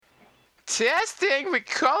Testing, we're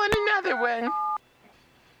calling another one.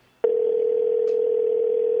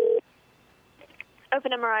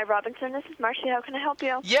 Open MRI Robinson, this is Marcia. How can I help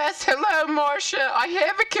you? Yes, hello, Marcia. I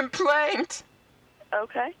have a complaint.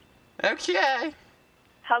 Okay. Okay.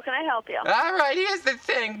 How can I help you? All right, here's the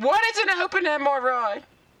thing. What is an open MRI?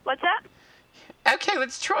 What's that? Okay,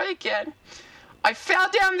 let's try again. I fell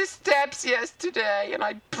down the steps yesterday and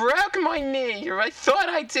I broke my knee, or I thought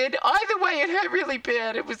I did. Either way, it hurt really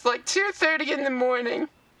bad. It was like 2:30 in the morning.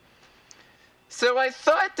 So I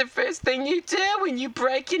thought the first thing you do when you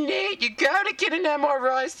break your knee, you go to get an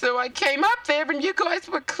MRI. So I came up there and you guys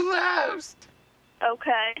were closed.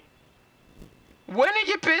 Okay. When are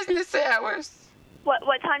your business hours?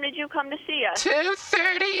 What time did you come to see us?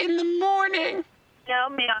 2:30 in the morning. No,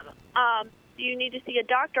 ma'am. You need to see a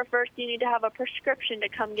doctor first. You need to have a prescription to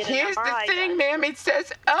come get an MRI. Here's the thing, ma'am. It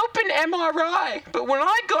says open MRI, but when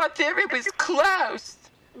I got there, it was closed.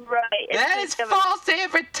 Right. That is false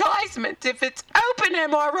advertisement. If it's open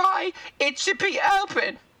MRI, it should be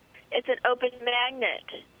open. It's an open magnet.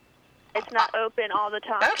 It's not open all the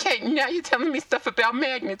time. Okay, now you're telling me stuff about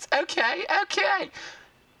magnets. Okay.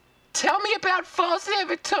 Tell me about false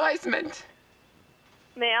advertisement.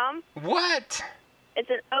 Ma'am? What? It's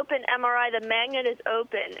an open MRI. The magnet is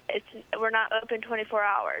open. We're not open 24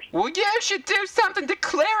 hours. Well, you should do something to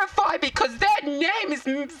clarify because that name is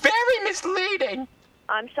very misleading.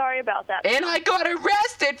 I'm sorry about that. And I got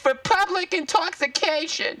arrested for public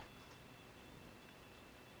intoxication.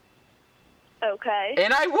 Okay.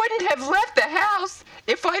 And I wouldn't have left the house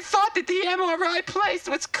if I thought that the MRI place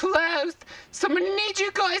was closed. So I'm going to need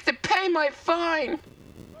you guys to pay my fine.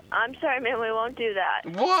 I'm sorry, ma'am. We won't do that.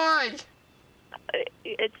 Why?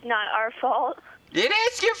 It's not our fault. It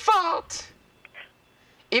is your fault.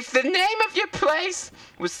 If the name of your place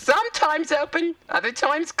was sometimes open, other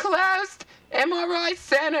times closed, MRI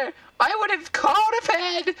Center, I would have called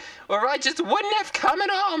ahead, or I just wouldn't have come at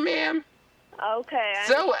all, ma'am. Okay.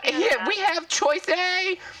 So here we have choice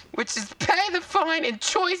A, which is pay the fine, and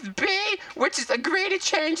choice B, which is agree to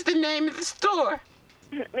change the name of the store.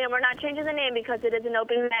 Ma'am, we're not changing the name because it is an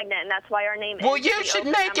open magnet, and that's why our name is. Well, you should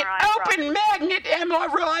make it open magnet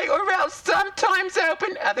MRI, or else sometimes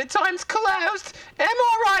open, other times closed.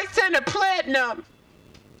 MRI Center Platinum.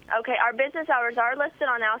 Okay, our business hours are listed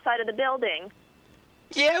on the outside of the building.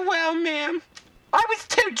 Yeah, well, ma'am, I was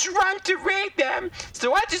too drunk to read them,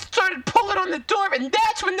 so I just started pulling on the door, and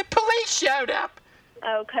that's when the police showed up.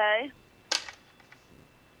 Okay.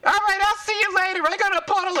 All right, I'll see you later. I got a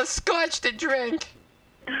bottle of scotch to drink.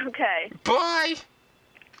 Okay. Bye.